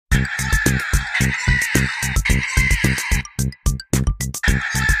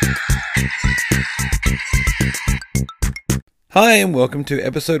Hi and welcome to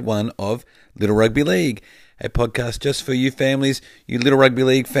episode 1 of Little Rugby League, a podcast just for you families, you Little Rugby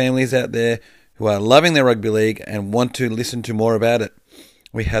League families out there who are loving their rugby league and want to listen to more about it.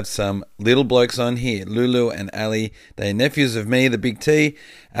 We have some little blokes on here, Lulu and Ali. They are nephews of me, the Big T.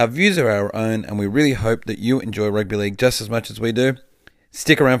 Our views are our own and we really hope that you enjoy rugby league just as much as we do.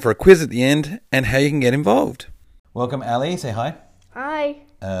 Stick around for a quiz at the end and how you can get involved. Welcome Ali, say hi. Hi.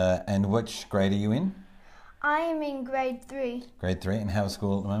 And which grade are you in? I am in grade 3. Grade 3, and how's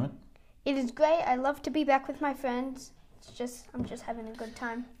school at the moment? It is great. I love to be back with my friends. I'm just having a good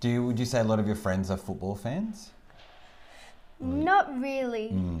time. Would you say a lot of your friends are football fans? Not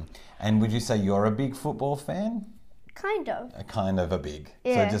really. And would you say you're a big football fan? Kind of. A kind of a big.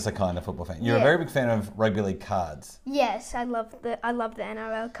 Yeah. So just a kind of football fan. You're a very big fan of rugby league cards. Yes, I love the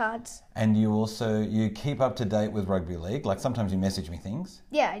NRL cards. And you keep up to date with rugby league. Like sometimes you message me things.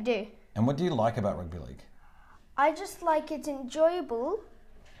 Yeah, I do. And what do you like about rugby league? I just like it's enjoyable.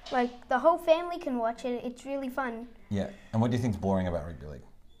 Like the whole family can watch it. It's really fun. Yeah. And what do you think's boring about rugby league?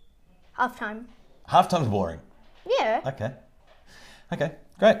 Halftime. Halftime's boring. Yeah. Okay.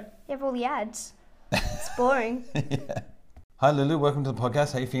 Great. You have all the ads. It's boring. Yeah. Hi Lulu, welcome to the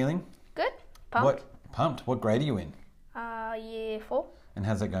podcast. How are you feeling? Good. Pumped. Pumped. What grade are you in? Year 4. And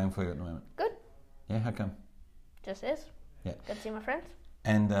how's that going for you at the moment? Good. Yeah, how come? Just is. Yeah. Good to see my friends.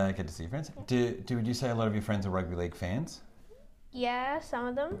 And get to see your friends. Would you say a lot of your friends are rugby league fans? Yeah, some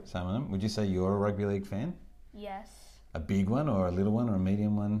of them. Some of them. Would you say you're a rugby league fan? Yes. A big one or a little one or a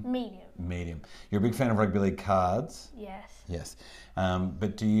medium one? Medium. Medium. You're a big fan of rugby league cards? Yes. Yes. But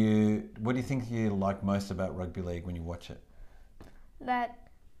what do you think you like most about rugby league when you watch it? That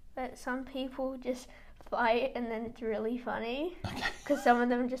some people just fight and then it's really funny. Okay. Because some of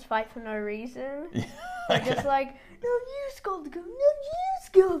them just fight for no reason. Yeah. They're just like, no, you scored the goal. No, you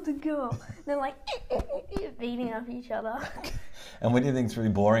scored the goal. They're like beating up each other. Okay. And what do you think is really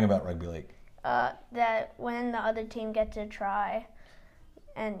boring about rugby league? That when the other team gets a try,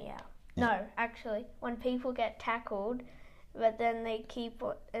 and no, actually, when people get tackled, but then they keep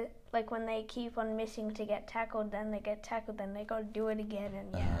when they keep on missing to get tackled, then they get tackled, then they got to do it again,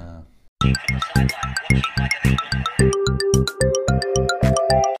 and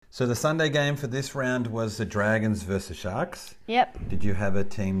So the Sunday game for this round was the Dragons versus Sharks. Yep. Did you have a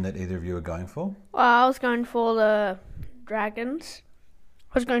team that either of you were going for? Well, I was going for the Dragons.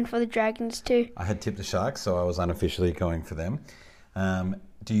 I was going for the Dragons too. I had tipped the Sharks, so I was unofficially going for them.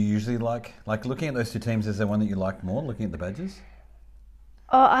 Do you usually like looking at those two teams? Is there one that you like more, looking at the badges?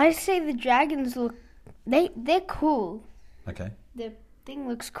 Oh, I say the Dragons look... They're cool. Okay. The thing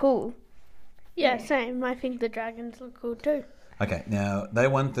looks cool. Yeah, same. I think the Dragons look cool too. Okay, now they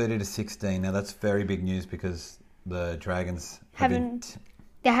won 30-16. Now that's very big news because the Dragons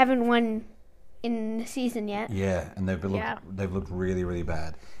They haven't won in the season yet. Yeah, and they've looked really, really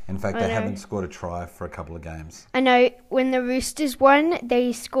bad. In fact, they haven't scored a try for a couple of games. I know. When the Roosters won,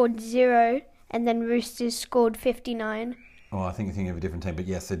 they scored 0, and then Roosters scored 59. Oh, I think you're thinking of a different team, but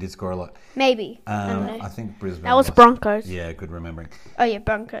yes, they did score a lot. Maybe. I think Brisbane. That was Broncos. Yeah, good remembering. Oh yeah,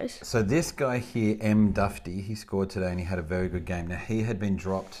 Broncos. So this guy here, M. Dufty, he scored today and he had a very good game. Now he had been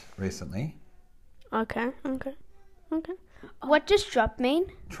dropped recently. Okay. What does drop mean?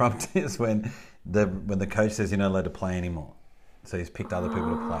 Dropped is when the coach says you're not allowed to play anymore. So he's picked other people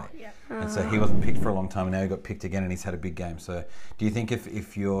to play. Yeah. And so he wasn't picked for a long time and now he got picked again and he's had a big game. So do you think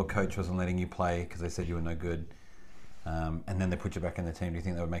if your coach wasn't letting you play because they said you were no good, and then they put you back in the team, do you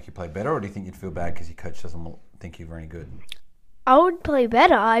think that would make you play better, or do you think you'd feel bad because your coach doesn't think you're any good? I would play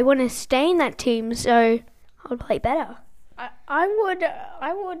better. I want to stay in that team, so I would play better. I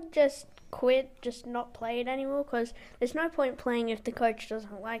would just quit, just not play it anymore, because there's no point playing if the coach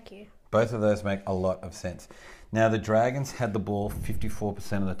doesn't like you. Both of those make a lot of sense. Now the Dragons had the ball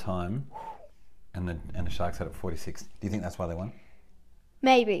 54% of the time, and the Sharks had it 46%. Do you think that's why they won?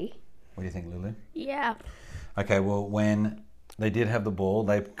 Maybe. What do you think, Lulu? Yeah. Okay, well, when they did have the ball,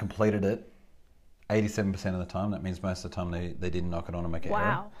 they completed it 87% of the time. That means most of the time they didn't knock it on and make an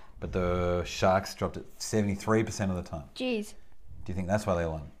error. But the Sharks dropped it 73% of the time. Jeez. Do you think that's why they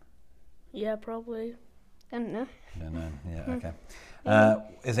won? Yeah, probably. I don't know. Don't know. Yeah, okay.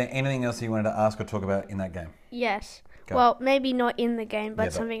 Is there anything else you wanted to ask or talk about in that game? Yes. Go. Well, maybe not in the game,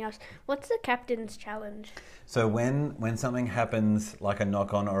 but something else. What's the captain's challenge? So when something happens like a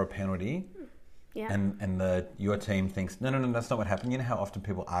knock-on or a penalty, yeah, and your team thinks, no, that's not what happened. You know how often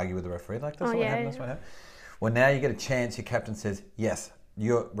people argue with the referee? Like, that's not what happened, that's what happened. Well, now you get a chance. Your captain says, yes,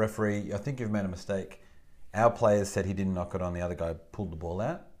 your referee, I think you've made a mistake. Our players said he didn't knock it on. The other guy pulled the ball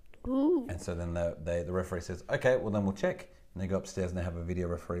out. Ooh. And so then the referee says, okay, well then we'll check. And they go upstairs and they have a video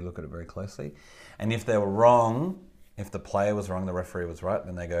referee look at it very closely. And if they were wrong, if the player was wrong, the referee was right,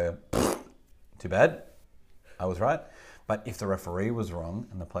 then they go, too bad, I was right. But if the referee was wrong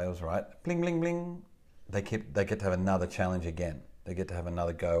and the player was right, bling, bling, bling, they get to have another challenge again. They get to have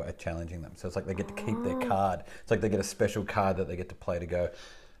another go at challenging them. So it's like they get to keep their card. It's like they get a special card that they get to play to go,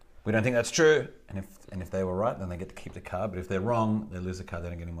 we don't think that's true. And if they were right, then they get to keep the card. But if they're wrong, they lose the card. They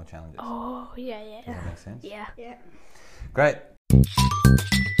don't get any more challenges. Oh, yeah. Does that make sense? Yeah. Great.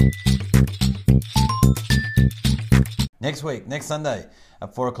 Next week, next Sunday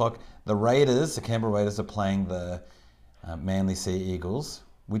at 4 o'clock, the Canberra Raiders are playing the Manly Sea Eagles.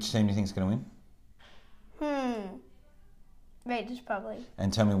 Which team do you think is going to win? Raiders probably.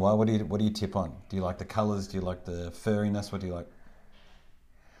 And tell me why. What do you tip on? Do you like the colours? Do you like the furriness? What do you like?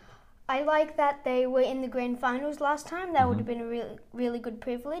 I like that they were in the grand finals last time. That would have been a really, really good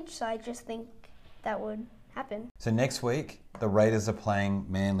privilege. So I just think that would happen. So next week, the Raiders are playing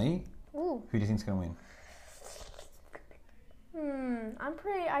Manly. Ooh. Who do you think is going to win?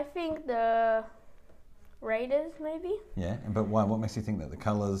 I think the Raiders maybe. Yeah, but why? What makes you think that? The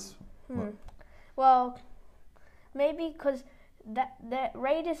colours? Well, maybe because the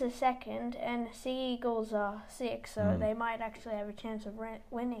Raiders are second and Sea Eagles are 6, so they might actually have a chance of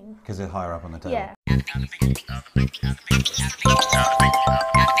winning. Because they're higher up on the table. Yeah.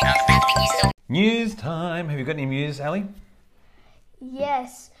 News time. Have you got any news, Ali?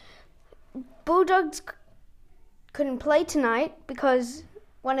 Yes. Bulldogs couldn't play tonight because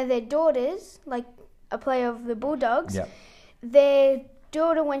one of their daughters, like a player of the Bulldogs, their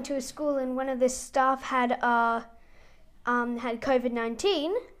daughter went to a school and one of the staff had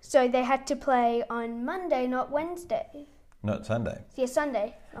COVID-19, so they had to play on Monday, not Wednesday. Not Sunday. Yeah,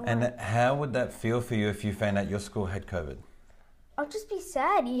 Sunday. And how would that feel for you if you found out your school had COVID? I'll just be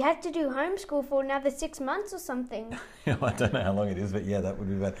sad. You had to do homeschool for another 6 months or something. I don't know how long it is, but yeah, that would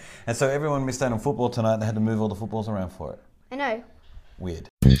be bad. And so everyone missed out on football tonight. They had to move all the footballs around for it. I know. Weird.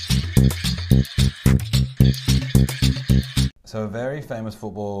 So a very famous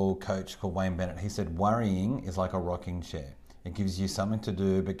football coach called Wayne Bennett, he said worrying is like a rocking chair. It gives you something to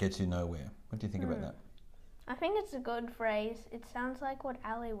do but gets you nowhere. What do you think about that? I think it's a good phrase. It sounds like what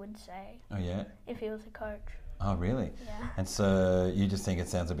Ali would say. Oh, yeah? If he was a coach. Oh, really? Yeah. And so you just think it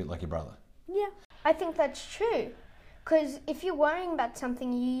sounds a bit like your brother? Yeah. I think that's true. Because if you're worrying about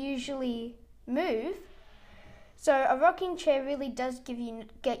something, you usually move. So a rocking chair really does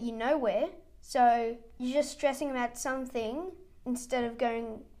get you nowhere. So you're just stressing about something instead of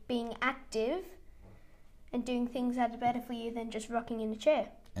being active and doing things that are better for you than just rocking in a chair.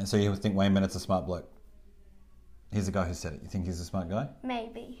 And so you think Wayne Bennett's a smart bloke? He's the guy who said it. You think he's a smart guy?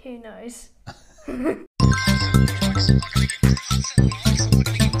 Maybe. Who knows?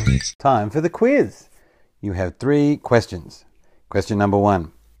 Time for the quiz. You have 3 questions. Question number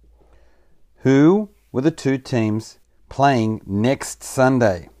 1. Who were the 2 teams playing next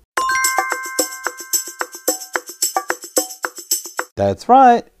Sunday? That's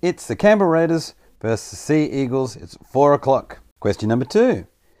right. It's the Canberra Raiders versus the Sea Eagles. It's 4 o'clock. Question number 2.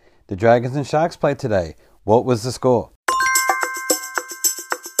 The Dragons and Sharks played today. What was the score?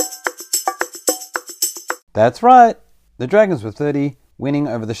 That's right. The Dragons were 30, winning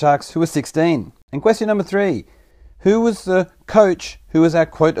over the Sharks, who were 16. And question number 3. Who was the coach who was our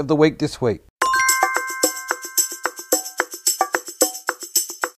quote of the week this week?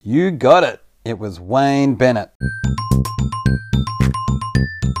 You got it. It was Wayne Bennett.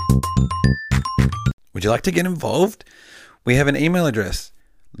 Would you like to get involved? We have an email address,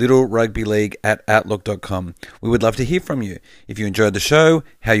 littlerugbyleague@outlook.com. We would love to hear from you. If you enjoyed the show,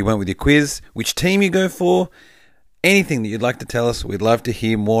 how you went with your quiz, which team you go for, anything that you'd like to tell us, we'd love to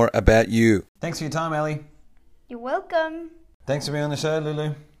hear more about you. Thanks for your time, Ali. You're welcome. Thanks for being on the show,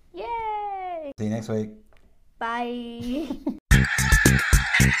 Lulu. Yay! See you next week. Bye.